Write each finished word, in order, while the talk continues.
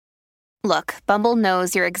Look, Bumble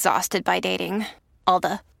knows you're exhausted by dating. All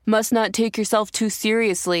the must not take yourself too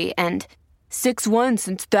seriously and 6'1"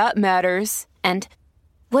 since that matters. And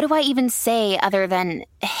what do I even say other than,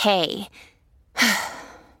 hey?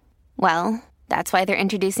 Well, that's why they're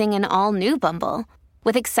introducing an all-new Bumble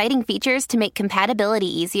with exciting features to make compatibility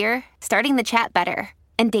easier, starting the chat better,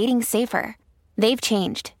 and dating safer. They've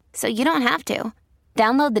changed, so you don't have to.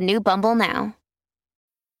 Download the new Bumble now.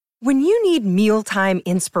 When you need mealtime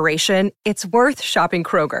inspiration, it's worth shopping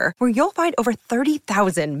Kroger, where you'll find over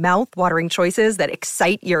 30,000 mouth-watering choices that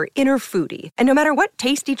excite your inner foodie. And no matter what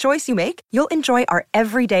tasty choice you make, you'll enjoy our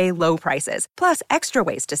everyday low prices, plus extra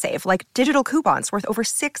ways to save, like digital coupons worth over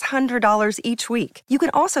 $600 each week. You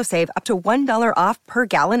can also save up to $1 off per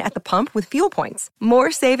gallon at the pump with fuel points.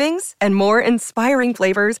 More savings and more inspiring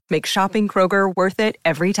flavors make shopping Kroger worth it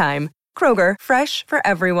every time. Kroger, fresh for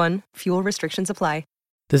everyone. Fuel restrictions apply.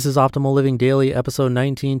 This is Optimal Living Daily, episode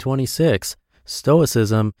 1926,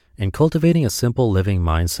 Stoicism and Cultivating a Simple Living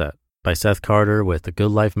Mindset by Seth Carter with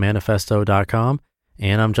thegoodlifemanifesto.com.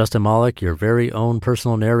 And I'm Justin Malik, your very own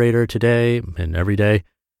personal narrator today and every day.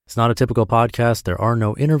 It's not a typical podcast. There are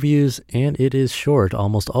no interviews, and it is short,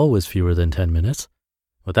 almost always fewer than 10 minutes.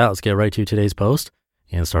 With that, let's get right to today's post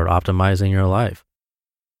and start optimizing your life.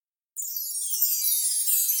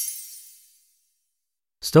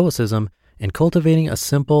 Stoicism and Cultivating a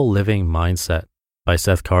Simple Living Mindset by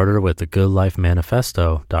Seth Carter with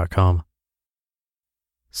thegoodlifemanifesto.com.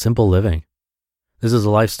 Simple living. This is a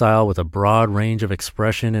lifestyle with a broad range of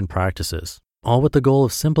expression and practices, all with the goal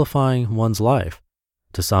of simplifying one's life.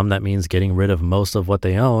 To some, that means getting rid of most of what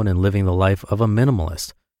they own and living the life of a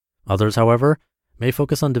minimalist. Others, however, may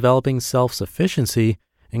focus on developing self-sufficiency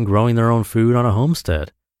and growing their own food on a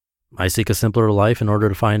homestead. I seek a simpler life in order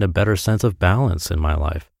to find a better sense of balance in my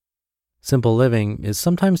life. Simple living is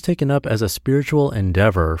sometimes taken up as a spiritual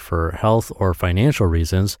endeavor for health or financial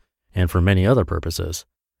reasons, and for many other purposes.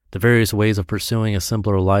 The various ways of pursuing a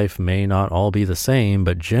simpler life may not all be the same,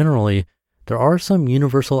 but generally, there are some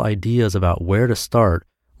universal ideas about where to start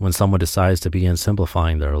when someone decides to begin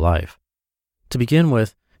simplifying their life. To begin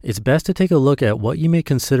with, it's best to take a look at what you may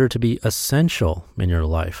consider to be essential in your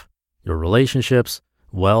life: your relationships,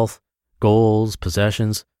 wealth, goals,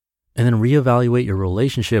 possessions, and then reevaluate your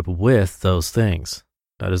relationship with those things.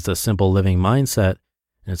 That is the simple living mindset,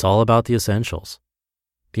 and it's all about the essentials.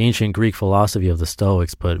 The ancient Greek philosophy of the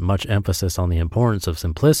Stoics put much emphasis on the importance of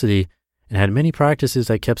simplicity and had many practices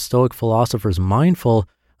that kept Stoic philosophers mindful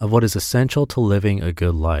of what is essential to living a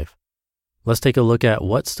good life. Let's take a look at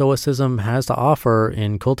what Stoicism has to offer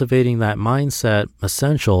in cultivating that mindset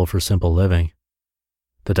essential for simple living.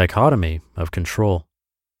 The dichotomy of control.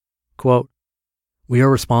 Quote, "We are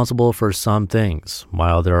responsible for some things,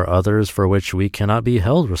 while there are others for which we cannot be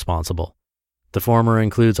held responsible. The former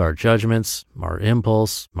includes our judgments, our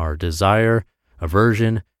impulse, our desire,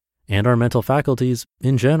 aversion, and our mental faculties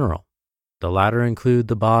in general. The latter include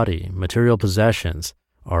the body, material possessions,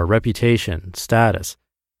 our reputation, status,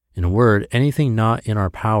 in a word, anything not in our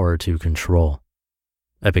power to control."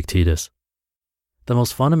 Epictetus. The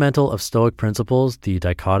most fundamental of Stoic principles, the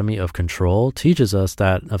dichotomy of control, teaches us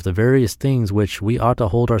that of the various things which we ought to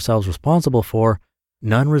hold ourselves responsible for,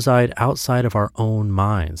 none reside outside of our own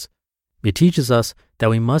minds. It teaches us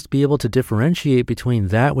that we must be able to differentiate between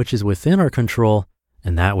that which is within our control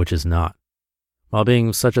and that which is not. While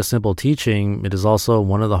being such a simple teaching, it is also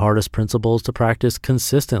one of the hardest principles to practice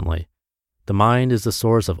consistently. The mind is the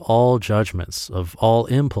source of all judgments, of all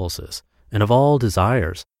impulses, and of all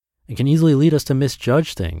desires. It can easily lead us to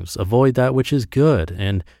misjudge things, avoid that which is good,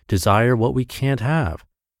 and desire what we can't have.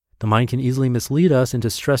 The mind can easily mislead us into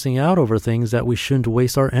stressing out over things that we shouldn't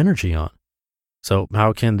waste our energy on. So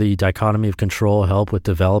how can the dichotomy of control help with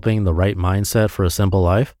developing the right mindset for a simple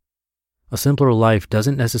life? A simpler life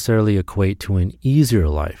doesn't necessarily equate to an easier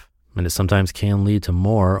life, and it sometimes can lead to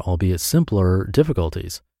more, albeit simpler,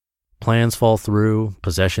 difficulties. Plans fall through,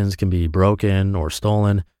 possessions can be broken or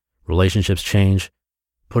stolen, relationships change.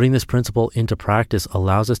 Putting this principle into practice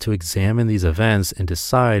allows us to examine these events and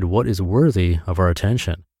decide what is worthy of our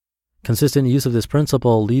attention. Consistent use of this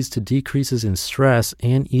principle leads to decreases in stress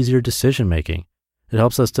and easier decision-making. It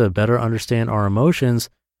helps us to better understand our emotions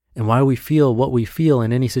and why we feel what we feel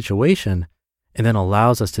in any situation, and then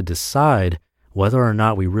allows us to decide whether or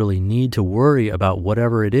not we really need to worry about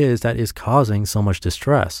whatever it is that is causing so much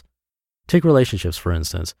distress. Take relationships, for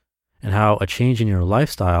instance, and how a change in your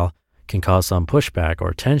lifestyle can cause some pushback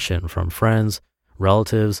or tension from friends,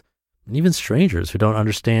 relatives, and even strangers who don't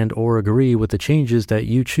understand or agree with the changes that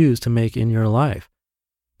you choose to make in your life.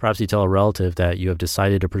 Perhaps you tell a relative that you have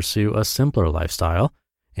decided to pursue a simpler lifestyle,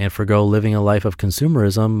 and forgo living a life of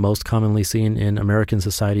consumerism most commonly seen in American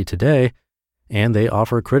society today, and they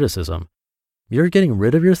offer criticism. You're getting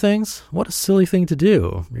rid of your things? What a silly thing to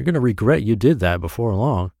do. You're going to regret you did that before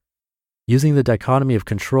long. Using the dichotomy of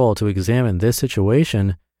control to examine this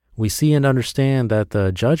situation, we see and understand that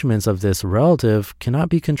the judgments of this relative cannot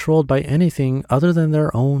be controlled by anything other than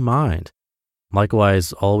their own mind.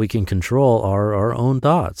 Likewise, all we can control are our own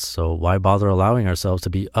thoughts, so why bother allowing ourselves to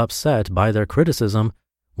be upset by their criticism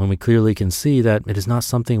when we clearly can see that it is not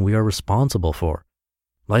something we are responsible for?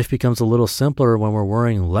 Life becomes a little simpler when we're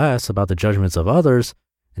worrying less about the judgments of others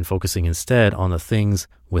and focusing instead on the things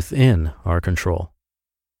within our control.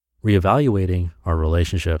 Reevaluating our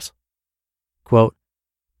relationships. Quote,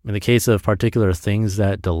 in the case of particular things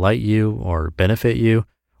that delight you or benefit you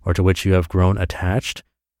or to which you have grown attached,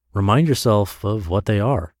 remind yourself of what they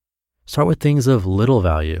are. Start with things of little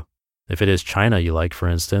value. If it is china you like, for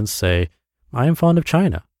instance, say, I am fond of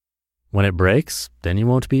china. When it breaks, then you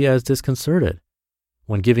won't be as disconcerted.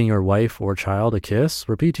 When giving your wife or child a kiss,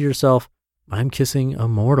 repeat to yourself, I'm kissing a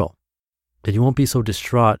mortal. Then you won't be so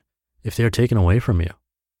distraught if they are taken away from you.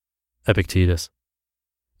 Epictetus.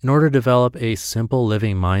 In order to develop a simple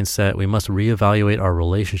living mindset, we must reevaluate our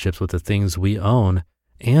relationships with the things we own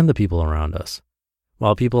and the people around us.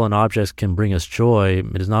 While people and objects can bring us joy,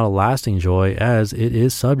 it is not a lasting joy as it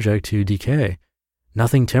is subject to decay.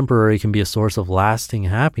 Nothing temporary can be a source of lasting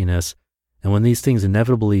happiness, and when these things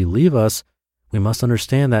inevitably leave us, we must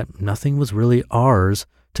understand that nothing was really ours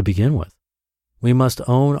to begin with. We must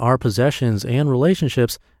own our possessions and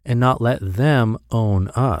relationships and not let them own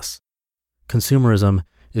us. Consumerism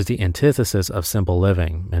is the antithesis of simple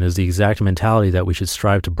living and is the exact mentality that we should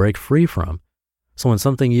strive to break free from. So when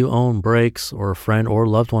something you own breaks or a friend or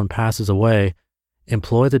loved one passes away,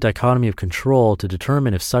 employ the dichotomy of control to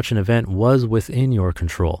determine if such an event was within your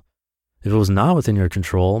control. If it was not within your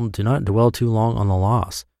control, do not dwell too long on the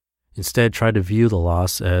loss. Instead, try to view the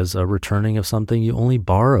loss as a returning of something you only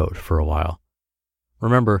borrowed for a while.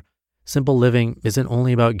 Remember, simple living isn't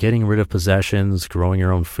only about getting rid of possessions, growing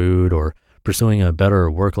your own food, or pursuing a better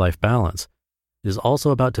work-life balance. It is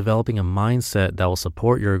also about developing a mindset that will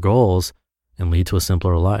support your goals and lead to a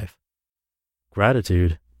simpler life.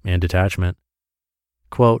 Gratitude and detachment.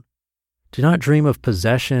 Quote, do not dream of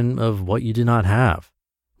possession of what you do not have.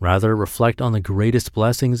 Rather, reflect on the greatest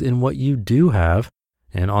blessings in what you do have,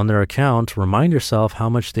 and on their account, remind yourself how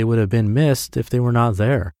much they would have been missed if they were not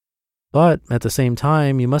there. But at the same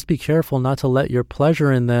time, you must be careful not to let your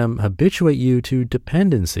pleasure in them habituate you to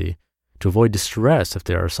dependency, to avoid distress if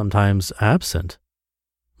they are sometimes absent.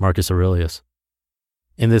 Marcus Aurelius.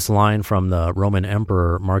 In this line from the Roman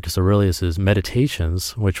Emperor Marcus Aurelius's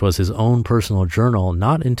Meditations, which was his own personal journal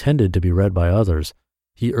not intended to be read by others,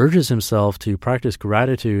 he urges himself to practice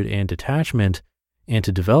gratitude and detachment and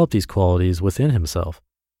to develop these qualities within himself.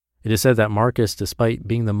 It is said that Marcus, despite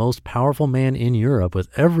being the most powerful man in Europe with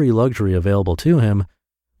every luxury available to him,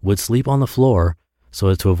 would sleep on the floor so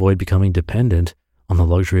as to avoid becoming dependent on the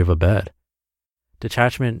luxury of a bed.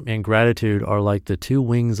 Detachment and gratitude are like the two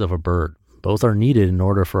wings of a bird. Both are needed in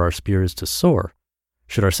order for our spirits to soar.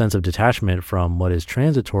 Should our sense of detachment from what is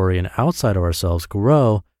transitory and outside of ourselves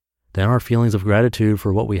grow, then our feelings of gratitude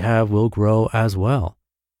for what we have will grow as well.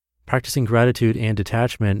 Practicing gratitude and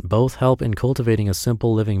detachment both help in cultivating a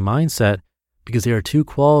simple living mindset because they are two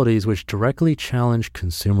qualities which directly challenge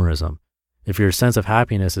consumerism. If your sense of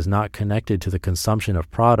happiness is not connected to the consumption of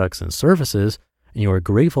products and services, and you are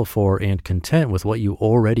grateful for and content with what you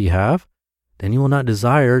already have, then you will not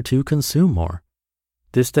desire to consume more.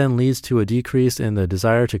 This then leads to a decrease in the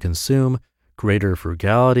desire to consume, greater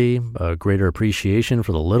frugality, a greater appreciation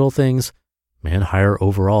for the little things, and higher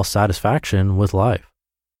overall satisfaction with life.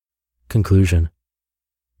 Conclusion.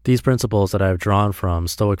 These principles that I have drawn from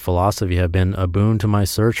Stoic philosophy have been a boon to my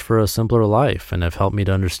search for a simpler life and have helped me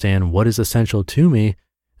to understand what is essential to me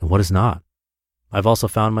and what is not. I've also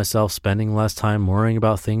found myself spending less time worrying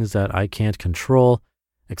about things that I can't control,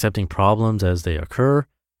 accepting problems as they occur,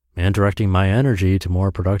 and directing my energy to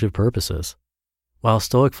more productive purposes. While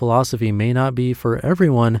Stoic philosophy may not be for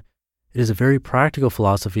everyone, it is a very practical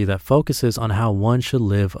philosophy that focuses on how one should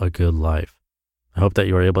live a good life. I hope that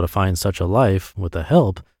you are able to find such a life with the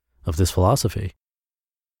help of this philosophy.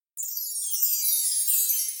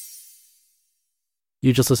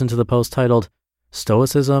 You just listened to the post titled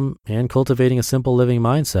Stoicism and Cultivating a Simple Living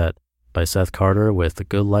Mindset by Seth Carter with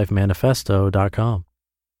GoodLifeManifesto.com.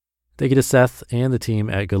 Thank you to Seth and the team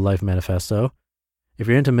at Good Life Manifesto. If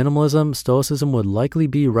you're into minimalism, Stoicism would likely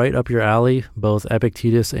be right up your alley. Both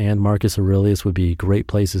Epictetus and Marcus Aurelius would be great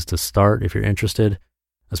places to start if you're interested,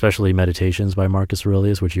 especially Meditations by Marcus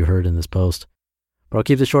Aurelius, which you heard in this post. But I'll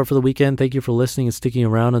keep this short for the weekend. Thank you for listening and sticking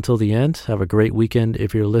around until the end. Have a great weekend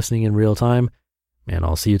if you're listening in real time. And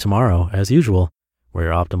I'll see you tomorrow, as usual, where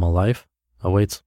your optimal life awaits.